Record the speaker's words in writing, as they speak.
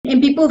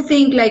And people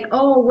think like,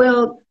 oh,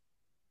 well,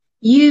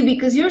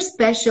 because you're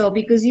special,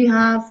 because you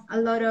have a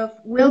lot of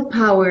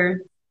willpower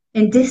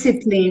and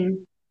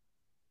discipline.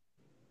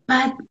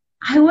 But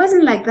I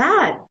wasn't like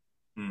that.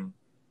 Mm.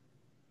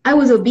 I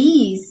was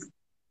obese.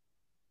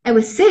 I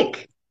was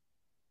sick.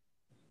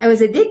 I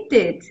was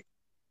addicted.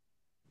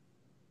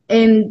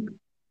 And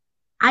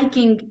I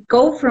can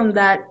go from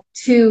that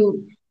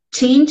to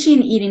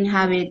changing eating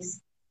habits.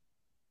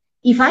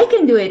 If I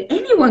can do it,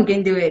 anyone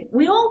can do it.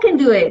 We all can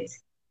do it.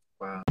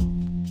 Wow.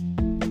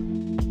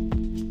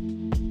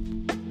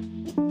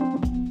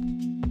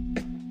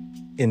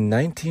 In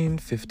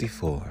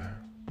 1954,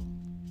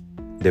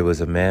 there was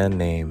a man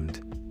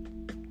named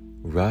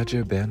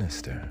Roger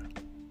Bannister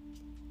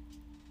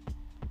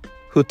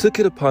who took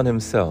it upon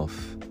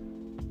himself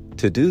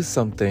to do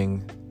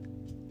something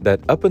that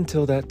up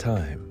until that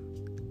time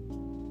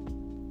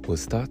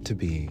was thought to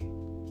be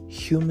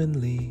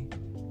humanly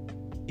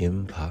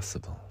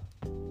impossible.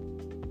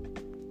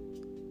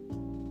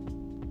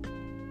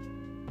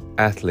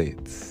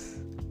 Athletes,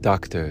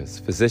 doctors,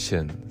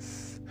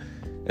 physicians,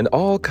 and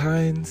all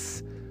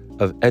kinds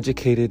of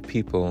educated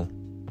people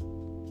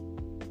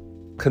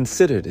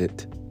considered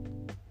it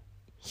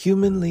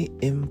humanly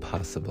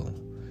impossible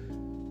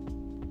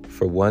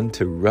for one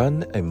to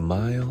run a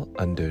mile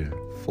under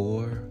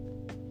 4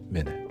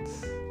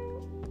 minutes.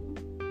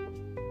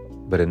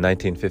 But in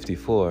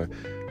 1954,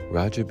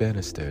 Roger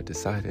Bannister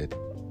decided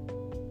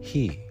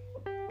he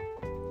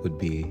would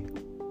be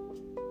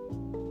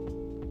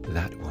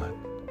that one.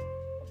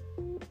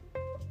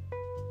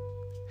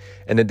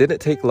 And it didn't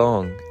take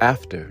long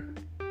after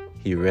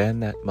he ran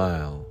that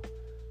mile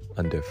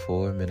under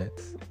 4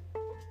 minutes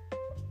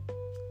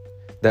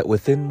that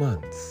within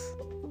months,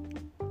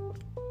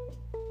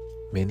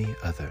 many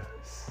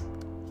others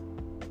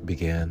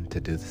began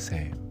to do the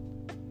same,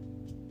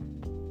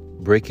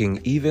 breaking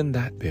even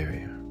that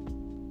barrier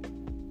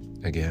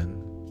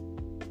again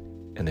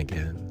and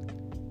again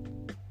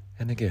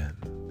and again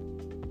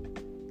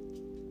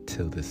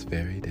till this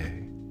very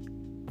day.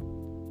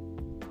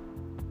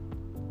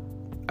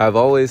 I've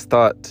always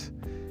thought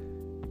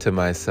to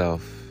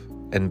myself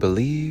and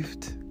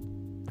believed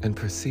and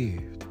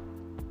perceived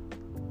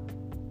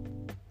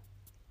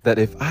that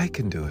if I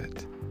can do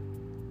it,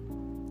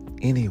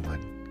 anyone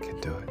can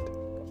do it.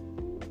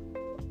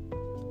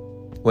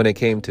 When it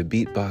came to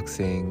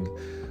beatboxing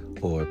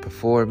or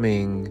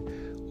performing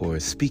or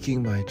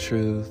speaking my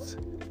truth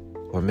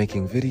or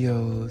making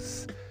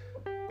videos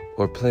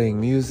or playing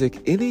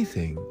music,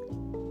 anything,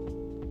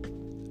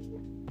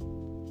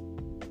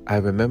 I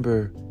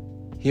remember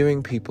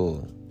hearing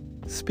people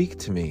speak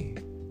to me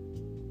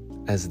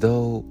as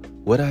though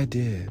what I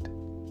did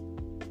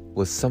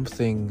was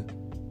something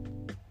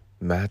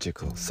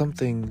magical,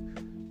 something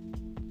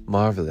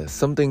marvelous,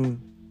 something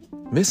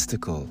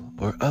mystical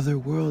or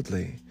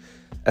otherworldly,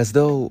 as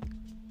though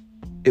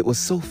it was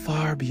so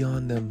far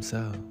beyond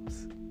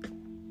themselves.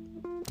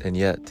 And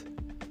yet,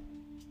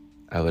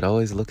 I would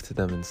always look to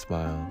them and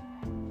smile,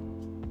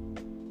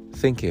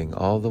 thinking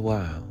all the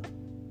while,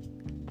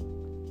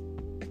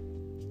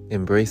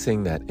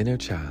 embracing that inner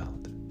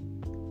child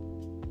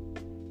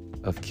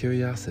of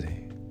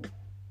curiosity.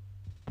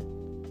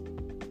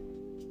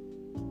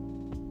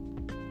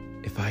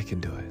 If I can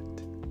do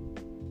it,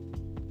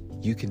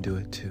 you can do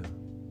it too.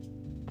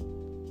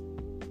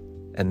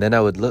 And then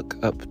I would look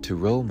up to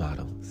role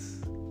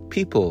models,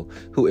 people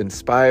who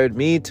inspired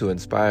me to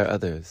inspire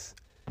others.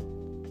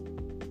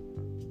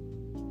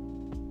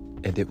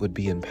 And it would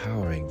be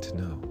empowering to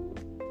know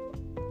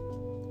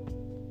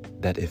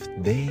that if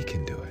they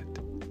can do it,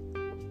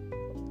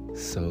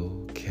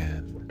 so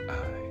can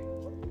I.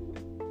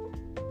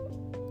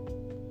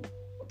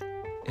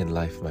 In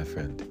life, my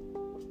friend,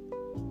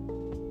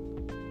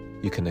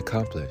 you can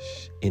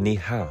accomplish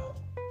anyhow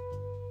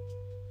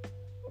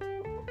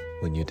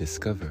when you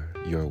discover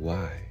your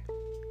why.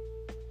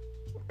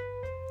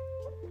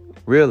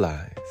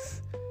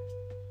 Realize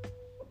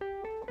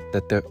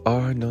that there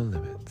are no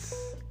limits,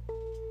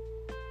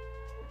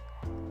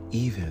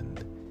 even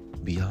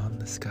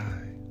beyond the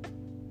sky.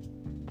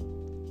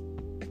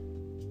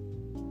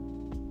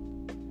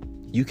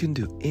 You can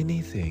do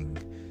anything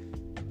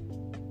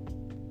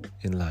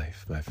in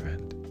life, my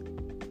friend.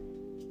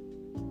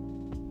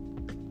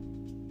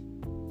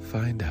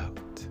 Find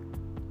out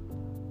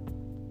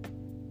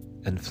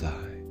and fly.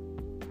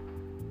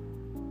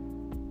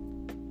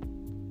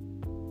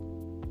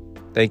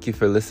 Thank you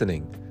for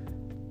listening.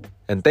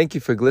 And thank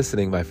you for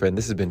glistening, my friend.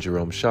 This has been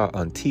Jerome Shaw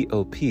on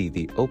TOP,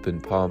 the Open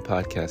Palm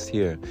Podcast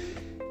here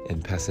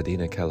in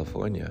Pasadena,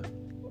 California.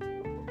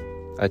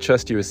 I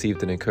trust you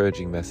received an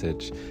encouraging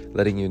message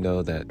letting you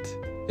know that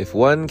if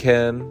one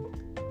can,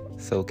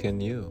 so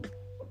can you.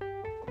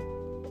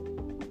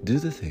 Do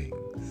the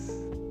things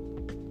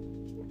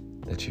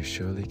that you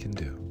surely can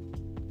do.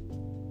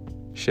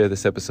 Share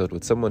this episode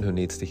with someone who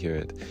needs to hear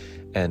it.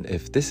 And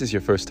if this is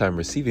your first time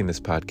receiving this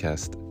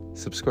podcast,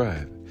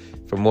 subscribe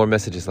for more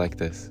messages like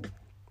this.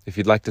 If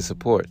you'd like to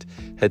support,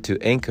 head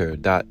to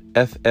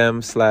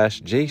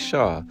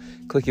anchor.fm/jshaw.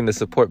 Clicking the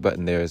support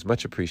button there is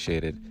much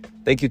appreciated.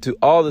 Thank you to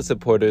all the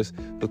supporters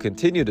who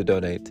continue to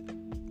donate,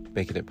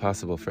 making it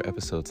possible for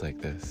episodes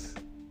like this.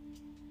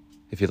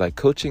 If you like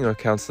coaching or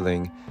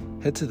counseling,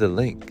 head to the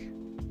link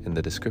in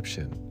the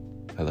description.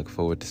 I look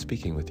forward to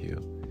speaking with you.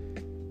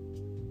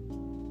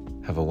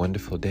 Have a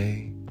wonderful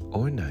day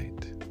or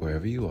night,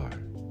 wherever you are.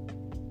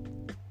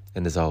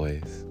 And as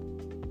always,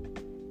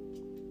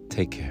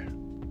 take care.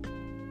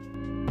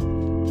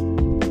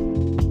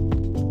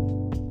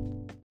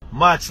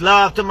 Much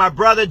love to my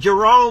brother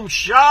Jerome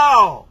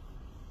Shaw,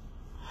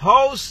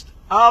 host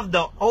of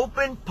the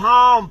Open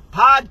Palm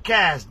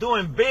Podcast,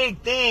 doing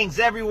big things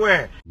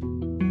everywhere.